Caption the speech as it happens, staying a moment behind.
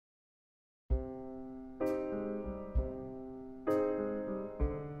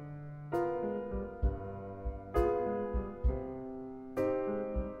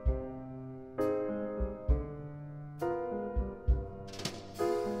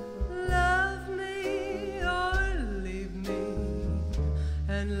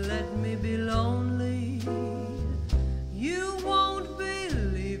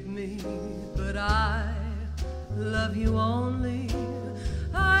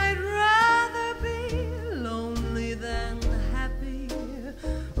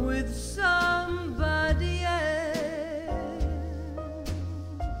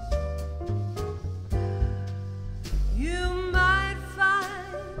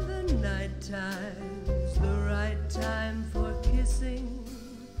Time's the right time for kissing.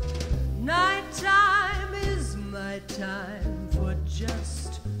 Nighttime is my time for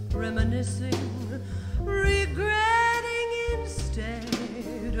just reminiscing, regretting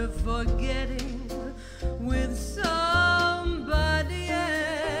instead of forgetting with somebody else.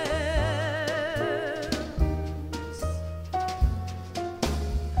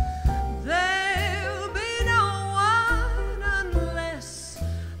 There'll be no one unless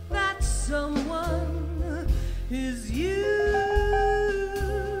that someone is you.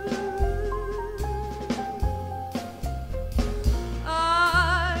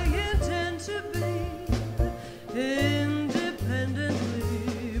 I intend to be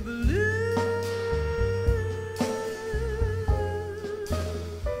independently blue.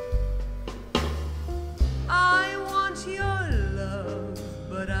 I want your love,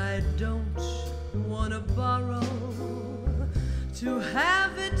 but I don't want to borrow. To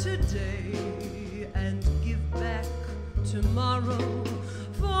have it today and give back tomorrow.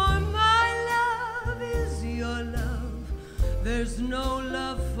 For my love is your love. There's no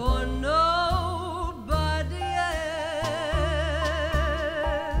love for nobody else.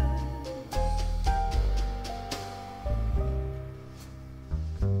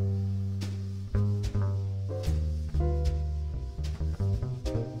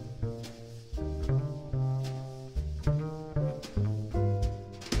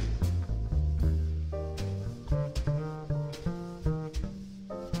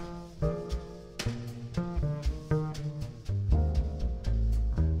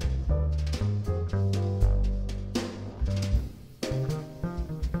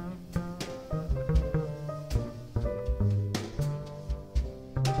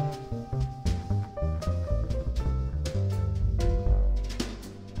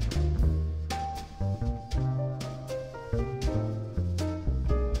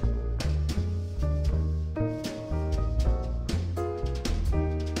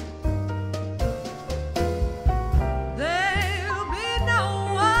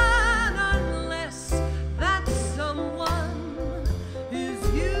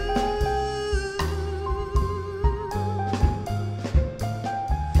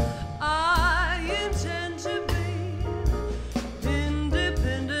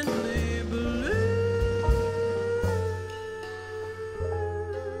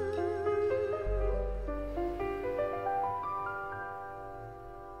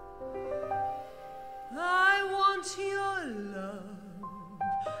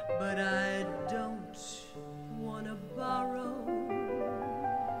 But I don't want to borrow.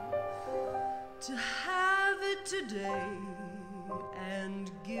 To have it today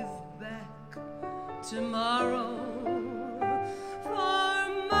and give back tomorrow.